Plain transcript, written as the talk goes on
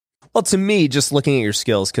Well, to me, just looking at your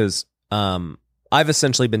skills, because I've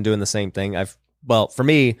essentially been doing the same thing. For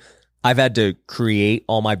me, I've had to create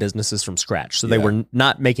all my businesses from scratch. So they were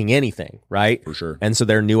not making anything, right? For sure. And so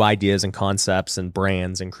there are new ideas and concepts and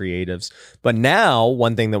brands and creatives. But now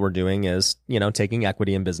one thing that we're doing is, taking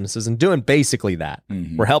equity in businesses and doing basically that.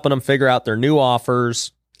 Mm-hmm. We're helping them figure out their new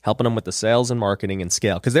offers, helping them with the sales and marketing and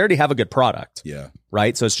scale, because they already have a good product. Yeah.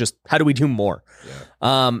 Right. So it's just, how do we do more?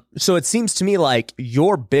 Yeah. So it seems to me like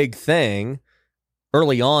your big thing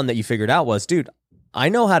early on that you figured out was, dude, I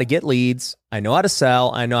know how to get leads. I know how to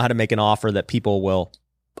sell. I know how to make an offer that people will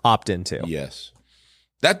opt into. Yes.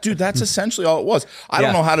 That's essentially all it was. I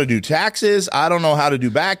don't know how to do taxes. I don't know how to do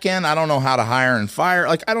back end. I don't know how to hire and fire.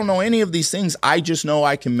 Like, I don't know any of these things. I just know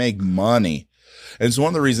I can make money. And it's one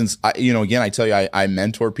of the reasons, again, I tell you, I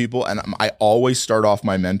mentor people, and I always start off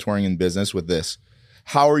my mentoring in business with this.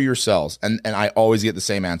 How are your sales? And I always get the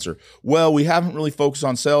same answer. Well, we haven't really focused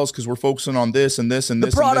on sales because we're focusing on this and this and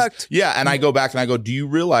this. The product. And this. Yeah. And I go back and I go, do you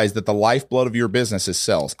realize that the lifeblood of your business is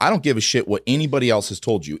sales? I don't give a shit what anybody else has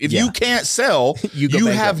told you. If you can't sell, you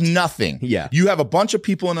have nothing. Yeah. You have a bunch of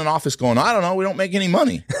people in an office going, I don't know, we don't make any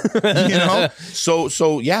money.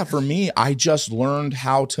 So yeah, for me, I just learned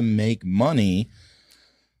how to make money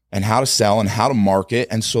and how to sell and how to market.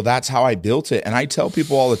 And so that's how I built it. And I tell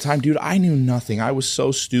people all the time, dude, I knew nothing. I was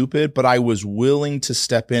so stupid, but I was willing to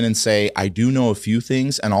step in and say, I do know a few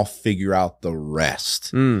things and I'll figure out the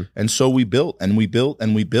rest. And so we built and we built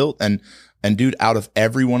and we built. And dude, out of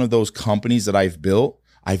every one of those companies that I've built,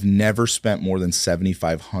 I've never spent more than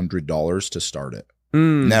 $7,500 to start it.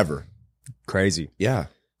 Never. Crazy. Yeah.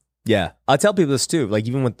 Yeah. I tell people this too. Like,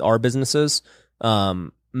 even with our businesses,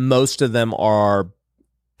 most of them are,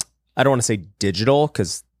 I don't want to say digital,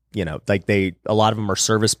 because, a lot of them are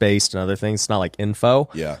service-based and other things. It's not like info.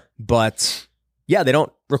 Yeah. But yeah, they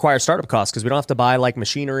don't require startup costs because we don't have to buy like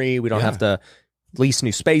machinery. We don't have to lease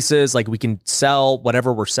new spaces. Like, we can sell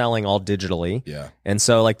whatever we're selling all digitally. Yeah. And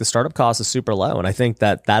so the startup cost is super low. And I think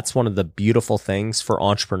that that's one of the beautiful things for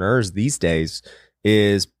entrepreneurs these days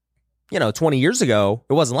is, 20 years ago,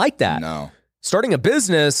 it wasn't like that. No. Starting a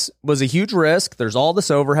business was a huge risk. There's all this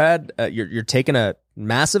overhead. You're taking a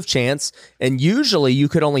massive chance. And usually you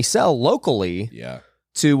could only sell locally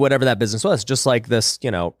to whatever that business was, just like this,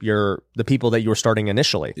 the people that you were starting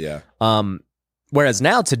initially. Yeah. Whereas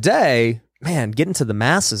now today, man, getting to the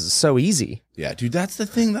masses is so easy. Yeah, dude, that's the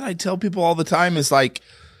thing that I tell people all the time is like,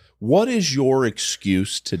 what is your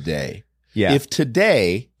excuse today? Yeah. If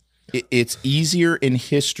today it's easier in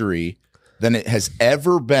history than it has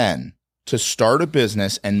ever been to start a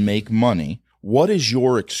business and make money, what is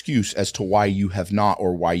your excuse as to why you have not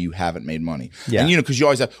or why you haven't made money? Yeah. And, because you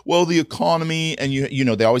always have, well, the economy, and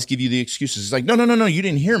they always give you the excuses. It's like, no, you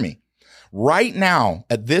didn't hear me. Right now,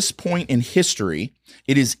 at this point in history,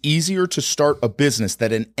 it is easier to start a business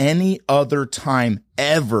than in any other time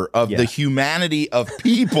ever of the humanity of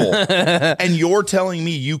people. And you're telling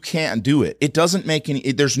me you can't do it. It doesn't make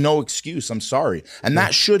there's no excuse. I'm sorry. And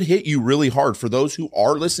that should hit you really hard for those who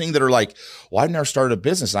are listening that are like, well, I've never started a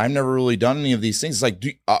business. I've never really done any of these things. It's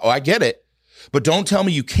like, I get it. But don't tell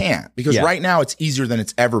me you can't, because right now it's easier than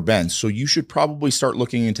it's ever been. So you should probably start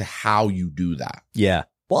looking into how you do that. Yeah.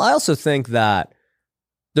 Well, I also think that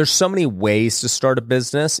there's so many ways to start a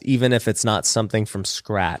business, even if it's not something from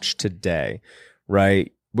scratch today,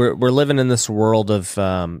 right? We're living in this world of,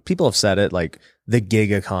 people have said it, like the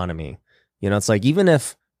gig economy. It's like, even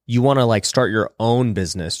if you want to start your own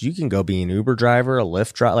business, you can go be an Uber driver, a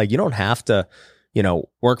Lyft driver. You don't have to,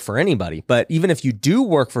 work for anybody. But even if you do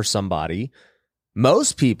work for somebody,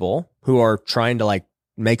 most people who are trying to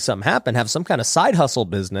make something happen have some kind of side hustle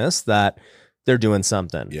business that they're doing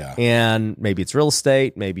something. Yeah. And maybe it's real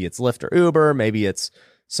estate, maybe it's Lyft or Uber, maybe it's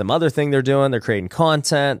some other thing they're doing. They're creating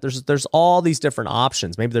content. There's all these different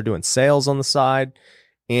options. Maybe they're doing sales on the side.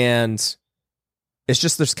 And it's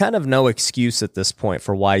just, there's kind of no excuse at this point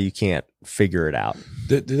for why you can't figure it out.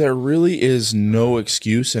 There really is no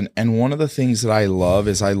excuse. And one of the things that I love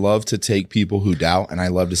is I love to take people who doubt, and I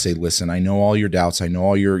love to say, listen, I know all your doubts. I know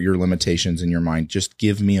all your limitations in your mind. Just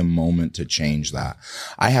give me a moment to change that.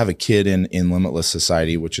 I have a kid in Limitless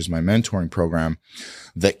Society, which is my mentoring program,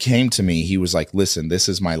 that came to me. He was like, listen, this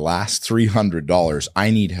is my last $300.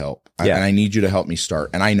 I need help. And I need you to help me start.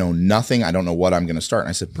 And I know nothing. I don't know what I'm going to start. And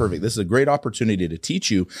I said, perfect. This is a great opportunity to teach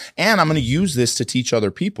you. And I'm going to use this to teach other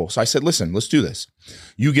people. So I said, listen, let's do this.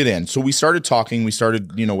 You get in. So we started talking. We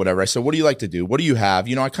started, whatever. I said, what do you like to do? What do you have?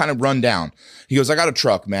 I kind of run down. He goes, I got a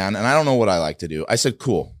truck, man. And I don't know what I like to do. I said,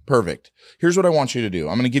 cool. Perfect. Here's what I want you to do.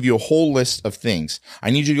 I'm going to give you a whole list of things. I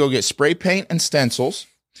need you to go get spray paint and stencils.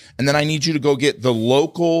 And then I need you to go get the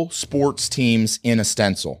local sports teams in a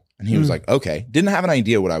stencil. And he was like, okay. Didn't have an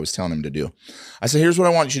idea what I was telling him to do. I said, here's what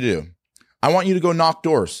I want you to do. I want you to go knock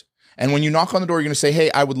doors. And when you knock on the door, you're going to say, hey,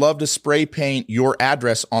 I would love to spray paint your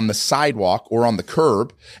address on the sidewalk or on the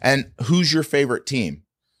curb. And who's your favorite team?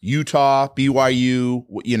 Utah, BYU,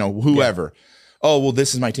 whoever. Yeah. Oh, well,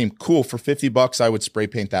 this is my team. Cool. For $50, I would spray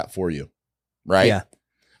paint that for you. Right? Yeah.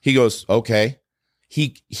 He goes, okay.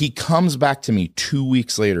 He comes back to me 2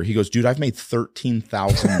 weeks later. He goes, dude, I've made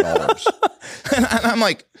 $13,000. And I'm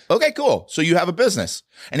like, okay, cool. So you have a business.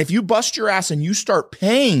 And if you bust your ass and you start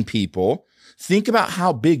paying people, think about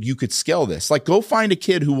how big you could scale this. Like, go find a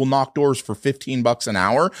kid who will knock doors for $15 an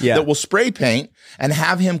hour that will spray paint and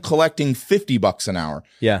have him collecting $50 an hour.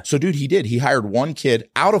 Yeah. So dude, he did. He hired one kid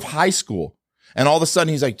out of high school. And all of a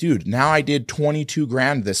sudden he's like, dude, now I did 22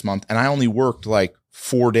 grand this month and I only worked like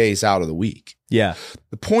 4 days out of the week. Yeah.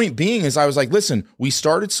 The point being is I was like, listen, we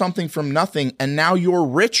started something from nothing and now you're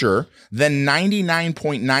richer than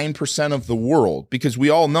 99.9% of the world, because we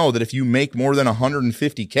all know that if you make more than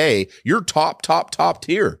 150K, you're top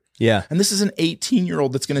tier. Yeah. And this is an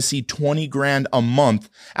 18-year-old that's going to see 20 grand a month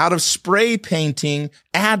out of spray painting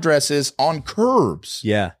addresses on curbs.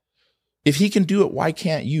 Yeah. If he can do it, why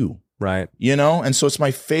can't you? Right. And so it's my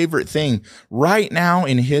favorite thing. Right now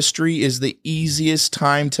in history is the easiest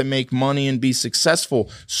time to make money and be successful.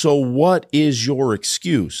 So what is your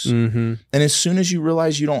excuse? Mm-hmm. And as soon as you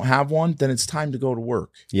realize you don't have one, then it's time to go to work.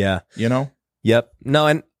 Yeah. Yep. No,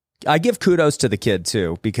 and I give kudos to the kid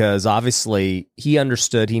too, because obviously he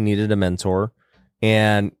understood he needed a mentor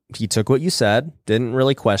and he took what you said, didn't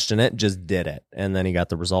really question it, just did it. And then he got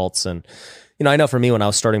the results. And, I know for me, when I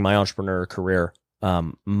was starting my entrepreneur career,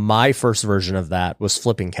 my first version of that was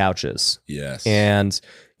flipping couches. Yes. And,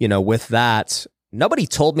 with that, nobody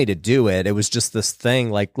told me to do it. It was just this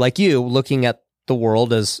thing like you looking at the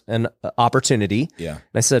world as an opportunity. Yeah. And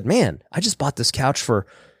I said, man, I just bought this couch for,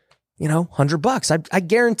 $100. I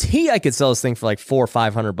guarantee I could sell this thing for like $400 or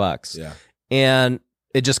 $500. Yeah. And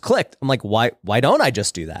it just clicked. I'm like, why don't I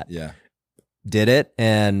just do that? Yeah. Did it.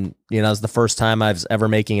 And, it was the first time I was ever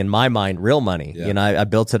making, in my mind, real money. Yeah. I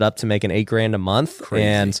built it up to making $8,000 a month. Crazy.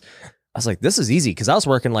 And I was like, this is easy, because I was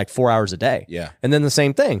working like 4 hours a day. Yeah. And then the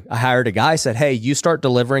same thing. I hired a guy, said, hey, you start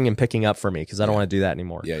delivering and picking up for me, because I don't want to do that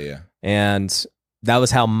anymore. Yeah. Yeah. And that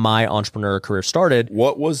was how my entrepreneur career started.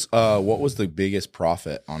 What was the biggest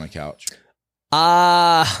profit on a couch?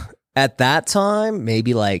 At that time,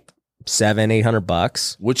 maybe like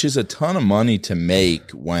 $700-800, which is a ton of money to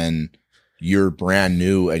make when you're brand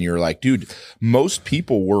new and you're like, dude, most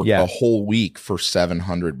people work a whole week for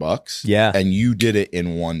 $700. Yeah. And you did it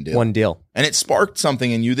in one deal. And it sparked something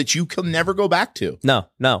in you that you can never go back to. No.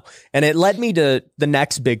 And it led me to the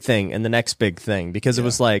next big thing and the next big thing, because it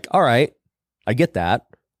was like, all right, I get that.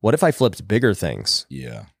 What if I flipped bigger things?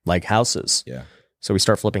 Yeah. Like houses. Yeah. So we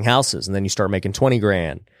start flipping houses, and then you start making 20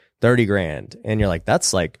 grand, 30 grand. And you're like,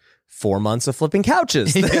 that's like 4 months of flipping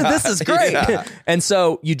couches. This is great. Yeah. And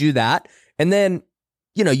so you do that. And then,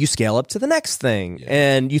 you scale up to the next thing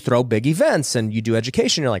and you throw big events and you do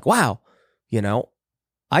education. You're like, wow,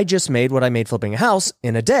 I just made what I made flipping a house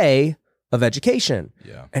in a day of education.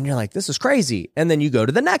 Yeah. And you're like, this is crazy. And then you go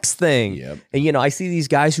to the next thing. Yep. And, I see these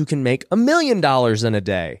guys who can make $1 million in a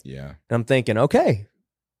day. Yeah. And I'm thinking, okay,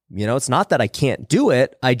 it's not that I can't do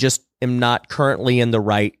it. I just am not currently in the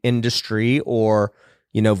right industry or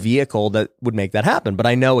vehicle that would make that happen, but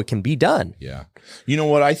I know it can be done. Yeah. You know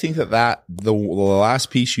what? I think that the last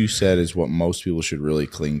piece you said is what most people should really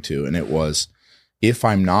cling to. And it was, if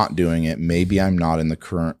I'm not doing it, maybe I'm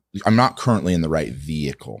not currently in the right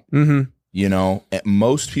vehicle. Mm-hmm.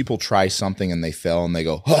 Most people try something and they fail and they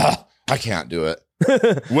go, I can't do it.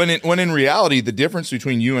 when in reality, the difference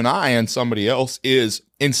between you and I and somebody else is,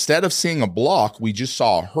 instead of seeing a block, we just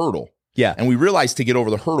saw a hurdle. Yeah. And we realized to get over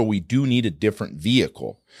the hurdle, we do need a different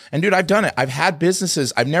vehicle. And dude, I've done it. I've had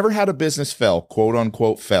businesses. I've never had a business fail, quote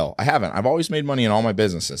unquote fail. I haven't. I've always made money in all my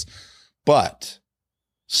businesses. But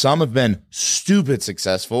some have been stupid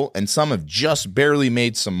successful and some have just barely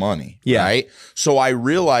made some money. Yeah. Right. So I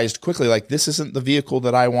realized quickly, like, this isn't the vehicle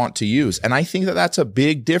that I want to use. And I think that that's a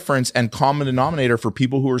big difference and common denominator for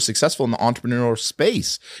people who are successful in the entrepreneurial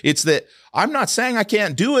space. It's that I'm not saying I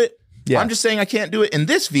can't do it. Yeah. I'm just saying I can't do it in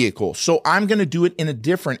this vehicle. So I'm going to do it in a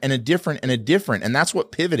different and a different and a different. And that's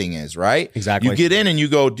what pivoting is, right? Exactly. You get in and you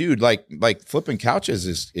go, dude, like flipping couches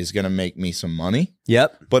is going to make me some money.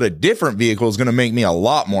 Yep. But a different vehicle is going to make me a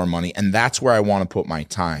lot more money. And that's where I want to put my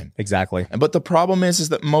time. Exactly. But the problem is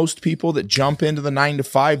that most people that jump into the 9 to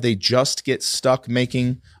 5, they just get stuck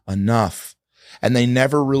making enough. And they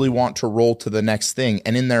never really want to roll to the next thing.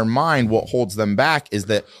 And in their mind, what holds them back is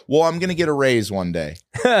that, well, I'm going to get a raise one day.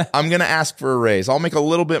 I'm going to ask for a raise. I'll make a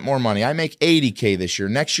little bit more money. I make 80K this year.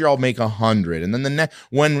 Next year, I'll make 100. And then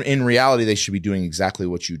when in reality, they should be doing exactly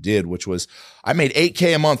what you did, which was I made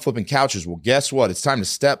 8K a month flipping couches. Well, guess what? It's time to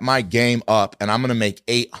step my game up and I'm going to make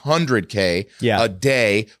 800K a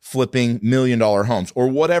day flipping $1 million homes or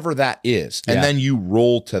whatever that is. And then you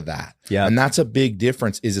roll to that. Yeah. And that's a big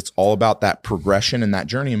difference is it's all about that progression and that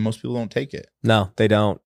journey. And most people don't take it. No, they don't.